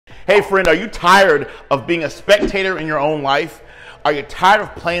Hey friend, are you tired of being a spectator in your own life? Are you tired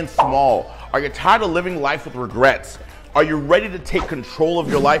of playing small? Are you tired of living life with regrets? Are you ready to take control of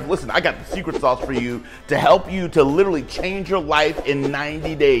your life? Listen, I got the secret sauce for you to help you to literally change your life in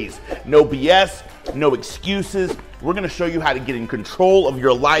 90 days. No BS, no excuses. We're gonna show you how to get in control of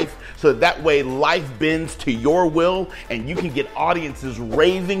your life so that way life bends to your will and you can get audiences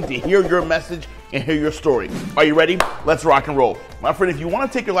raving to hear your message and hear your story. Are you ready? Let's rock and roll. My friend, if you wanna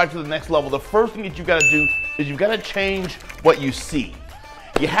take your life to the next level, the first thing that you gotta do is you've gotta change what you see.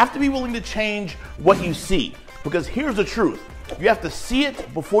 You have to be willing to change what you see. Because here's the truth. You have to see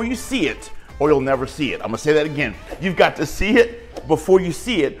it before you see it, or you'll never see it. I'm gonna say that again. You've got to see it before you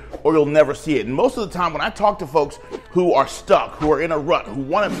see it, or you'll never see it. And most of the time when I talk to folks who are stuck, who are in a rut, who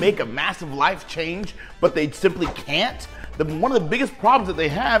wanna make a massive life change, but they simply can't, one of the biggest problems that they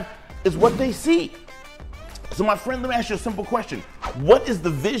have is what they see. So my friend, let me ask you a simple question. What is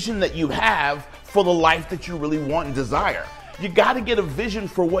the vision that you have for the life that you really want and desire? You got to get a vision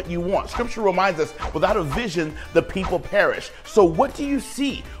for what you want. Scripture reminds us, without a vision, the people perish. So what do you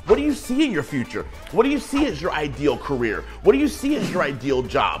see? What do you see in your future? What do you see as your ideal career? What do you see as your ideal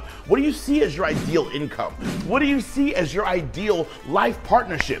job? What do you see as your ideal income? What do you see as your ideal life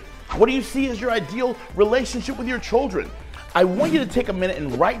partnership? What do you see as your ideal relationship with your children? I want you to take a minute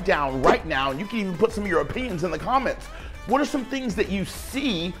and write down right now, and you can even put some of your opinions in the comments. What are some things that you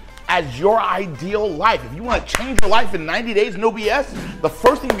see as your ideal life? If you want to change your life in 90 days, no BS, the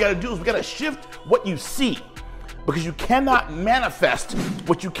first thing you got to do is we got to shift what you see, because you cannot manifest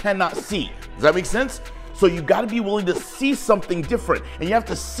what you cannot see. Does that make sense? So you got to be willing to see something different, and you have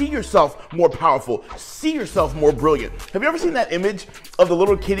to see yourself more powerful, see yourself more brilliant. Have you ever seen that image of the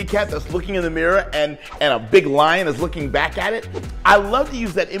little kitty cat that's looking in the mirror and a big lion is looking back at it? I love to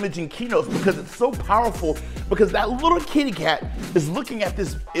use that image in keynotes because it's so powerful, because that little kitty cat is looking at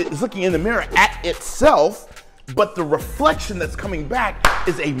this, is looking in the mirror at itself, but the reflection that's coming back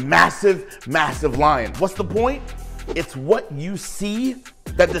is a massive, massive lion. What's the point? It's what you see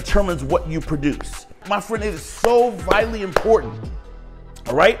that determines what you produce. My friend, it is so vitally important,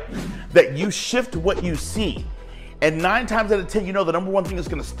 all right, that you shift what you see. And 9 times out of 10, you know the number one thing that's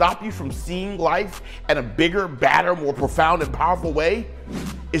gonna stop you from seeing life in a bigger, badder, more profound and powerful way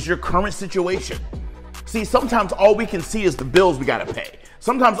is your current situation. See, sometimes all we can see is the bills we gotta pay.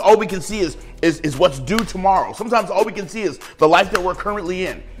 Sometimes all we can see is what's due tomorrow. Sometimes all we can see is the life that we're currently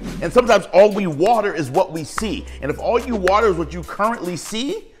in. And sometimes all we water is what we see. And if all you water is what you currently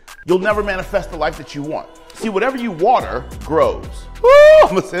see, you'll never manifest the life that you want. See, whatever you water grows. Woo, I'm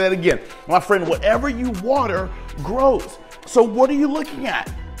gonna say that again. My friend, whatever you water grows. So what are you looking at?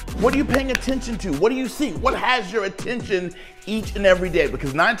 What are you paying attention to? What do you see? What has your attention each and every day?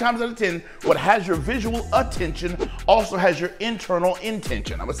 Because 9 times out of 10, what has your visual attention also has your internal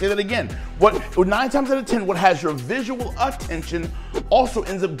intention. I'm gonna say that again. 9 times out of 10, what has your visual attention also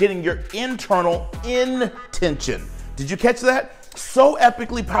ends up getting your internal intention. Did you catch that? So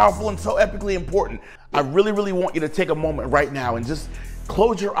epically powerful and so epically important. I really, really want you to take a moment right now and just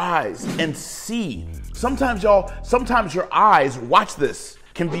close your eyes and see. Sometimes y'all, sometimes your eyes, watch this,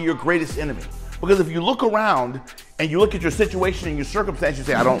 can be your greatest enemy. Because if you look around and you look at your situation and your circumstance, you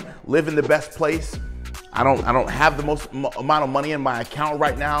say, I don't live in the best place. I don't have the most amount of money in my account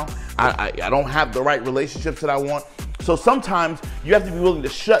right now. I don't have the right relationships that I want. So sometimes you have to be willing to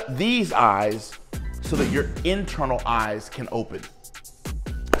shut these eyes so that your internal eyes can open.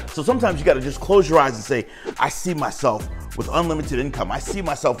 So sometimes you gotta just close your eyes and say, I see myself with unlimited income. I see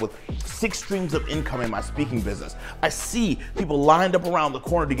myself with 6 streams of income in my speaking business. I see people lined up around the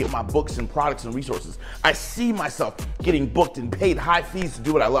corner to get my books and products and resources. I see myself getting booked and paid high fees to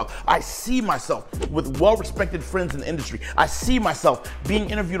do what I love. I see myself with well-respected friends in the industry. I see myself being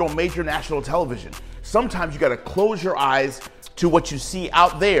interviewed on major national television. Sometimes you gotta close your eyes to what you see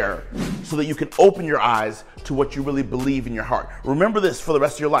out there so that you can open your eyes to what you really believe in your heart. Remember this for the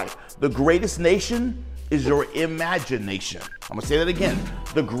rest of your life. The greatest nation is your imagination. I'm gonna say that again.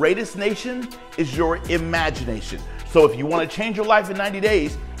 The greatest nation is your imagination. So if you wanna change your life in 90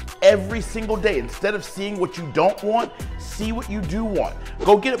 days, every single day, instead of seeing what you don't want, see what you do want.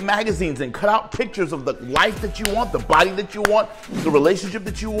 Go get magazines and cut out pictures of the life that you want, the body that you want, the relationship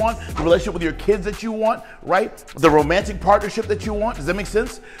that you want, the relationship with your kids that you want, right? The romantic partnership that you want. Does that make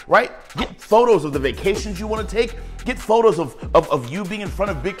sense? Right? Get photos of the vacations you want to take. Get photos of you being in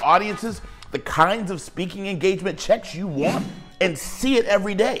front of big audiences, the kinds of speaking engagement checks you want, and see it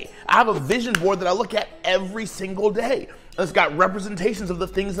every day. I have a vision board that I look at every single day. It's got representations of the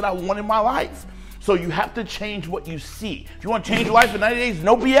things that I want in my life. So you have to change what you see. If you want to change your life in 90 days,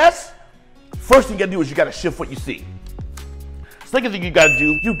 no BS, first thing you gotta do is you gotta shift what you see. Second thing you gotta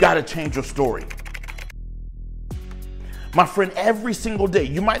do, you gotta change your story. My friend, every single day,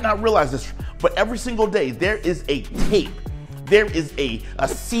 you might not realize this, but every single day there is a tape, there is a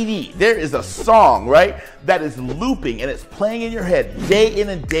CD, there is a song, right, that is looping and it's playing in your head day in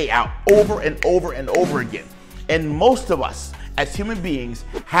and day out, over and over and over again. And most of us as human beings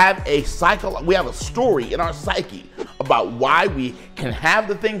have a story in our psyche about why we can have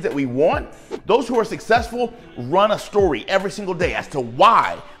the things that we want. Those who are successful run a story every single day as to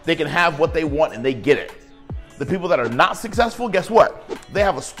why they can have what they want and they get it. The people that are not successful, guess what? They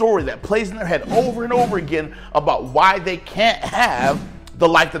have a story that plays in their head over and over again about why they can't have the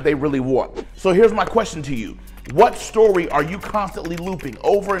life that they really want. So here's my question to you. What story are you constantly looping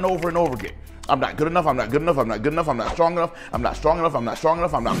over and over and over again? I'm not good enough, I'm not good enough, I'm not good enough, I'm not strong enough, I'm not strong enough, I'm not strong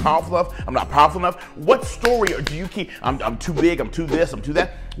enough, I'm not powerful enough, I'm not powerful enough. What story do you keep, I'm too big, I'm too this, I'm too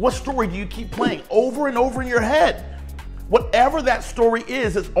that. What story do you keep playing over and over in your head? Whatever that story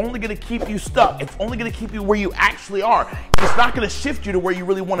is, it's only gonna keep you stuck. It's only gonna keep you where you actually are. It's not gonna shift you to where you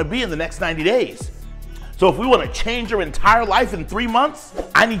really wanna be in the next 90 days. So if we wanna change your entire life in 3 months,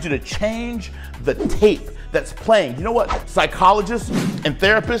 I need you to change the tape that's playing. You know what psychologists and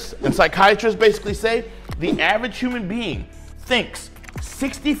therapists and psychiatrists basically say? The average human being thinks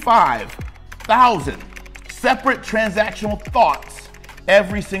 65,000 separate transactional thoughts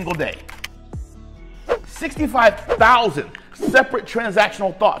every single day. 65,000 separate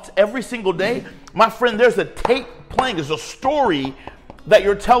transactional thoughts every single day. My friend, there's a tape playing. There's a story that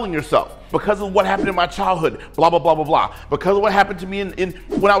you're telling yourself. Because of what happened in my childhood, blah, blah, blah, blah, blah. Because of what happened to me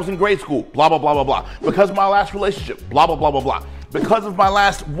when I was in grade school, blah, blah, blah, blah, blah. Because of my last relationship, blah, blah, blah, blah, blah. Because of my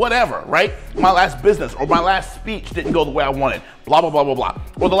last whatever, right? My last business or my last speech didn't go the way I wanted, blah, blah, blah, blah, blah.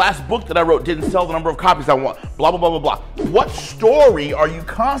 Or the last book that I wrote didn't sell the number of copies I want, blah, blah, blah, blah, blah. What story are you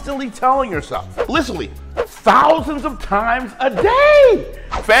constantly telling yourself? Literally, thousands of times a day,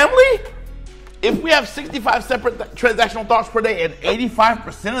 family. If we have 65 separate transactional thoughts per day and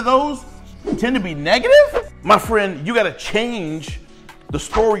 85% of those tend to be negative, my friend, you gotta change the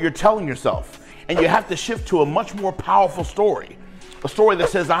story you're telling yourself. And you have to shift to a much more powerful story. A story that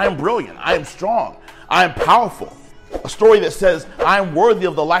says, I am brilliant, I am strong, I am powerful. A story that says, I am worthy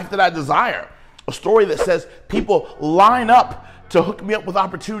of the life that I desire. A story that says, people line up to hook me up with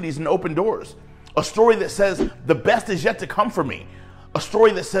opportunities and open doors. A story that says, the best is yet to come for me. A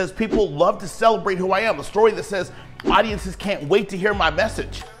story that says, people love to celebrate who I am. A story that says, audiences can't wait to hear my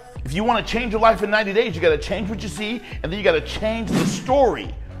message. If you want to change your life in 90 days, you got to change what you see, and then you got to change the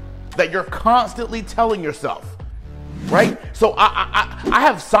story that you're constantly telling yourself, right? So I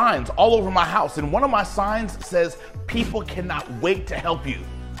have signs all over my house, and one of my signs says, people cannot wait to help you.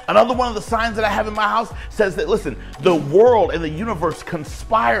 Another one of the signs that I have in my house says that, listen, the world and the universe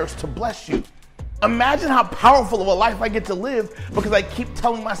conspires to bless you. Imagine how powerful of a life I get to live because I keep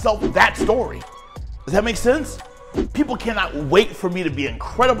telling myself that story. Does that make sense? People cannot wait for me to be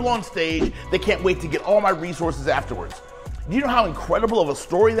incredible on stage. They can't wait to get all my resources afterwards. Do you know how incredible of a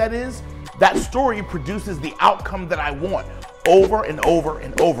story that is? That story produces the outcome that I want over and over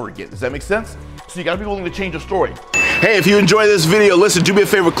and over again. Does that make sense? So you gotta be willing to change your story. Hey, if you enjoyed this video, listen, do me a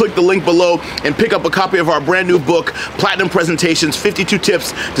favor, click the link below and pick up a copy of our brand new book, Platinum Presentations, 52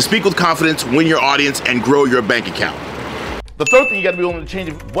 Tips to Speak with Confidence, Win Your Audience, and Grow Your Bank Account. The third thing you gotta be willing to change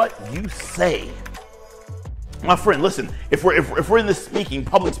is what you say. My friend, listen, if we're in this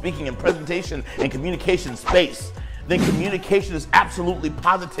public speaking and presentation and communication space, then communication is absolutely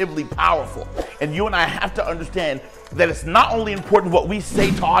positively powerful. And you and I have to understand that it's not only important what we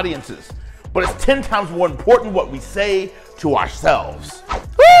say to audiences, but it's 10 times more important what we say to ourselves.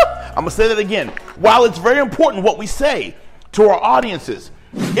 I'm gonna say that again. While it's very important what we say to our audiences,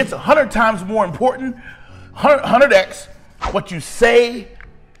 it's 100 times more important, 100x, what you say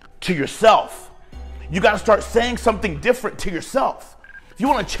to yourself. You gotta start saying something different to yourself. If you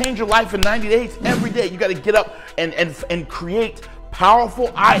wanna change your life in 90 days, every day you gotta get up and create powerful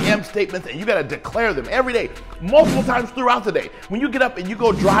I am statements, and you gotta declare them every day, multiple times throughout the day. When you get up and you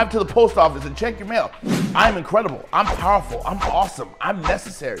go drive to the post office and check your mail, I'm incredible, I'm powerful, I'm awesome, I'm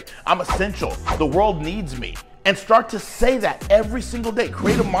necessary, I'm essential, the world needs me. And start to say that every single day.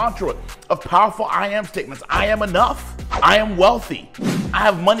 Create a mantra of powerful I am statements. I am enough, I am wealthy, I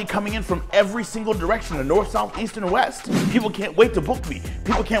have money coming in from every single direction, the north, south, east, and west. People can't wait to book me.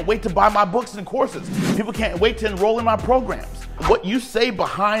 People can't wait to buy my books and courses. People can't wait to enroll in my programs. What you say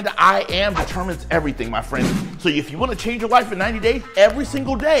behind I am determines everything, my friend. So if you want to change your life in 90 days, every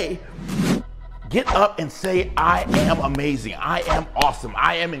single day, get up and say, I am amazing, I am awesome,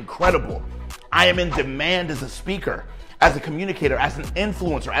 I am incredible, I am in demand as a speaker, as a communicator, as an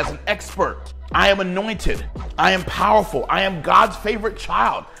influencer, as an expert. I am anointed. I am powerful. I am God's favorite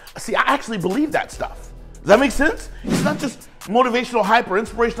child. See, I actually believe that stuff. Does that make sense? It's not just motivational hype or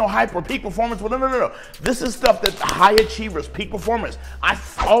inspirational hype or peak performance. No. This is stuff that high achievers, peak performers.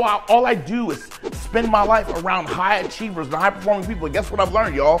 All I do is spend my life around high achievers and high performing people. And guess what I've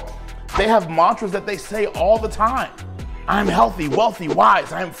learned, y'all? They have mantras that they say all the time. I'm healthy, wealthy,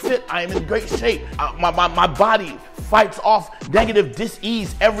 wise. I am fit. I am in great shape. My body fights off negative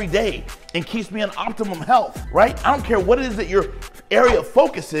dis-ease every day and keeps me in optimum health, right? I don't care what it is that your area of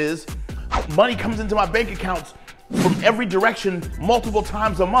focus is. Money comes into my bank accounts from every direction multiple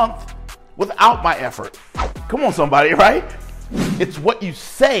times a month without my effort. Come on, somebody, right? It's what you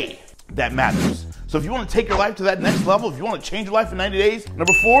say that matters. So if you want to take your life to that next level, if you want to change your life in 90 days,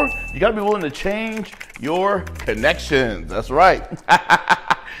 number 4, you got to be willing to change your connections. That's right.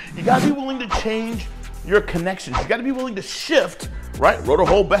 You got to be willing to change your connections. You got to be willing to shift, right? Wrote a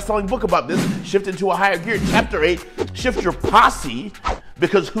whole best-selling book about this, Shift into a Higher Gear. Chapter 8, shift your posse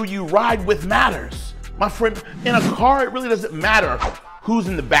because who you ride with matters. My friend, in a car, it really doesn't matter who's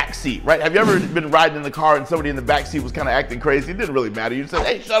in the back seat, right? Have you ever been riding in the car and somebody in the back seat was kind of acting crazy? It didn't really matter. You said,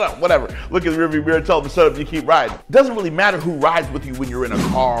 hey, shut up, whatever. Look in the rearview mirror, tell them to shut up, you keep riding. It doesn't really matter who rides with you when you're in a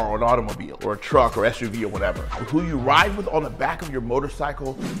car or an automobile or a truck or SUV or whatever. Who you ride with on the back of your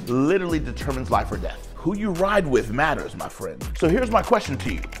motorcycle literally determines life or death. Who you ride with matters, my friend. So here's my question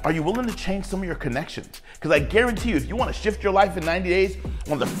to you. Are you willing to change some of your connections? Because I guarantee you, if you want to shift your life in 90 days,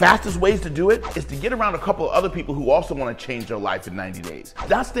 one of the fastest ways to do it is to get around a couple of other people who also want to change their life in 90 days.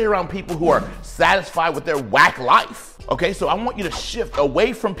 Not stay around people who are satisfied with their whack life. Okay, so I want you to shift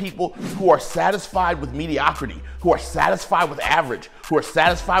away from people who are satisfied with mediocrity, who are satisfied with average, who are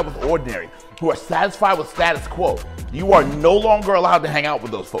satisfied with ordinary, who are satisfied with status quo. You are no longer allowed to hang out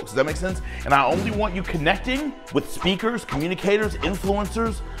with those folks. Does that make sense? And I only want you connecting with speakers, communicators,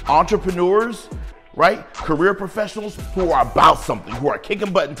 influencers, entrepreneurs, right? Career professionals who are about something, who are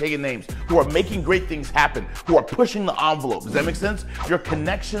kicking butt and taking names, who are making great things happen, who are pushing the envelope. Does that make sense? Your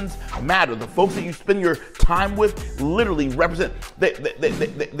connections matter. The folks that you spend your time with literally represent.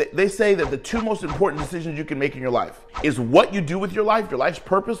 They say that the 2 most important decisions you can make in your life is what you do with your life's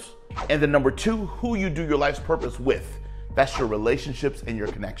purpose, and then number 2, who you do your life's purpose with. That's your relationships and your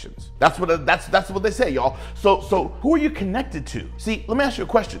connections. That's what they say, y'all. So who are you connected to? See, let me ask you a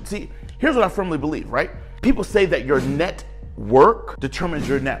question. See, here's what I firmly believe, right? People say that your net work determines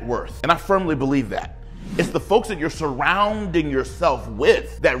your net worth. And I firmly believe that. It's the folks that you're surrounding yourself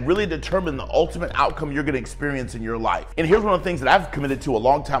with that really determine the ultimate outcome you're going to experience in your life. And here's one of the things that I've committed to a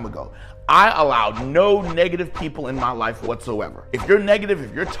long time ago. I allow no negative people in my life whatsoever. If you're negative,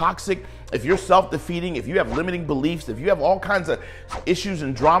 if you're toxic, if you're self-defeating, if you have limiting beliefs, if you have all kinds of issues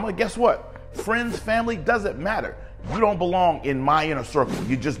and drama, guess what? Friends, family, doesn't matter. You don't belong in my inner circle.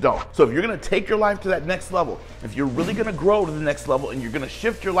 You just don't. So if you're going to take your life to that next level, if you're really going to grow to the next level and you're going to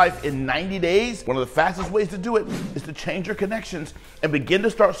shift your life in 90 days, one of the fastest ways to do it is to change your connections and begin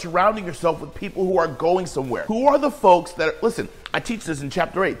to start surrounding yourself with people who are going somewhere. Who are the folks that are, listen, I teach this in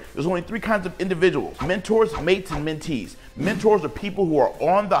chapter 8. There's only 3 kinds of individuals: mentors, mates, and mentees. Mentors are people who are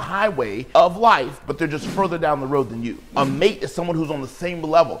on the highway of life, but they're just further down the road than you. A mate is someone who's on the same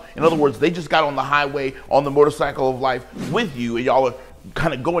level. In other words, they just got on the highway, on the motorcycle of life with you, and y'all are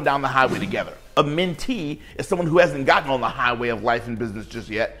kind of going down the highway together. A mentee is someone who hasn't gotten on the highway of life and business just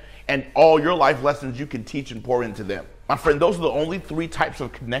yet, and all your life lessons you can teach and pour into them. My friend, those are the only 3 types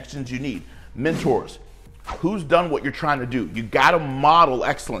of connections you need. Mentors. Who's done what you're trying to do? You got to model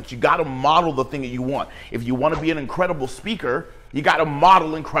excellence. You got to model the thing that you want. If you want to be an incredible speaker, you got to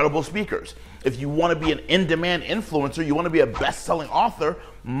model incredible speakers. If you want to be an in-demand influencer, you want to be a best-selling author,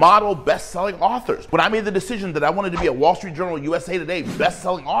 model best-selling authors. When I made the decision that I wanted to be a Wall Street Journal, USA Today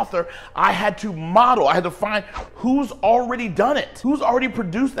best-selling author, I had to model. I had to find who's already done it, who's already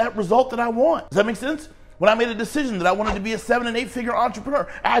produced that result that I want. Does that make sense? When I made a decision that I wanted to be a 7- and 8-figure entrepreneur,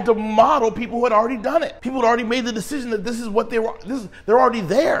 I had to model people who had already done it. People had already made the decision that this is what they're already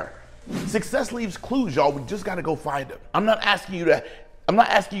there. Success leaves clues, y'all. We just got to go find them. I'm not asking you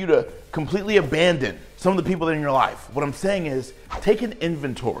to completely abandon some of the people that are in your life. What I'm saying is take an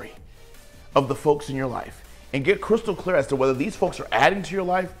inventory of the folks in your life and get crystal clear as to whether these folks are adding to your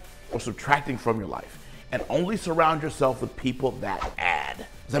life or subtracting from your life. And only surround yourself with people that add.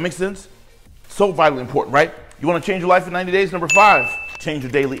 Does that make sense? So vitally important, right? You want to change your life in 90 days? Number 5, change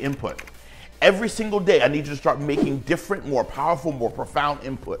your daily input. Every single day, I need you to start making different, more powerful, more profound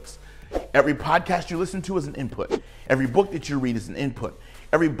inputs. Every podcast you listen to is an input. Every book that you read is an input.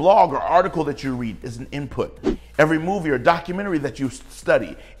 Every blog or article that you read is an input. Every movie or documentary that you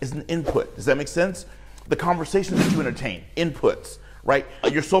study is an input. Does that make sense? The conversations that you entertain, inputs, right?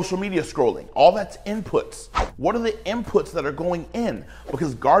 Your social media scrolling, all that's inputs. What are the inputs that are going in?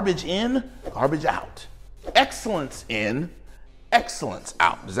 Because garbage in, garbage out. Excellence in, excellence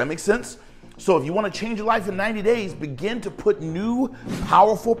out. Does that make sense? So if you want to change your life in 90 days, begin to put new,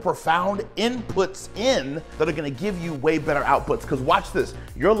 powerful, profound inputs in that are going to give you way better outputs. Because watch this,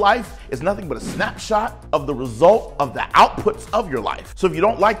 your life is nothing but a snapshot of the result of the outputs of your life. So if you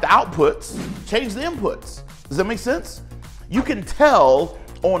don't like the outputs, change the inputs. Does that make sense? You can tell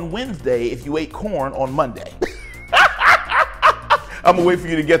on Wednesday if you ate corn on Monday. I'm gonna wait for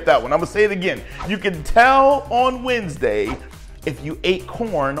you to get that one. I'm gonna say it again. You can tell on Wednesday if you ate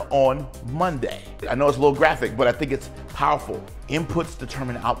corn on Monday. I know it's a little graphic, but I think it's powerful. Inputs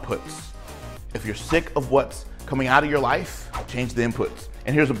determine outputs. If you're sick of what's coming out of your life, change the inputs.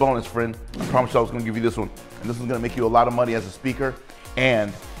 And here's a bonus, friend. I promised I was gonna give you this one. And this is gonna make you a lot of money as a speaker.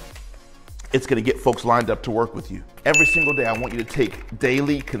 And it's gonna get folks lined up to work with you. Every single day, I want you to take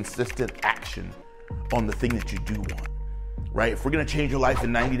daily, consistent action on the thing that you do want, right? If we're gonna change your life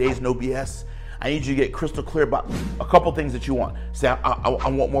in 90 days, no BS, I need you to get crystal clear about a couple things that you want. Say, I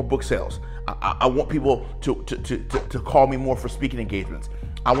want more book sales. I want people to call me more for speaking engagements.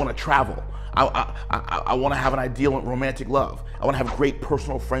 I want to travel. I want to have an ideal romantic love. I want to have great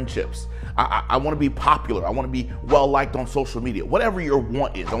personal friendships. I want to be popular. I want to be well-liked on social media. Whatever your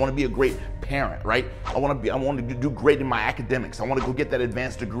want is. I want to be a great parent, right? I want to do great in my academics. I want to go get that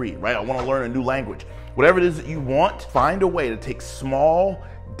advanced degree, right? I want to learn a new language. Whatever it is that you want, find a way to take small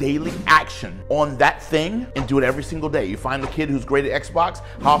daily action on that thing and do it every single day. You find the kid who's great at Xbox,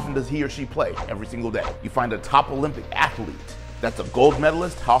 how often does he or she play? Every single day. You find a top Olympic athlete that's a gold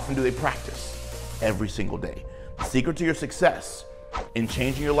medalist, how often do they practice? Every single day. The secret to your success in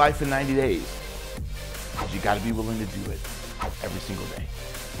changing your life in 90 days is you gotta be willing to do it every single day.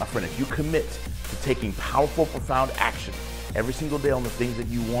 My friend, if you commit to taking powerful, profound action every single day on the things that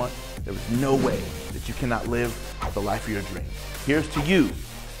you want, there is no way that you cannot live the life of your dreams. Here's to you,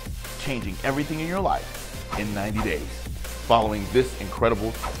 changing everything in your life in 90 days, following this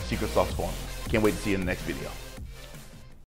incredible secret sauce formula. Can't wait to see you in the next video.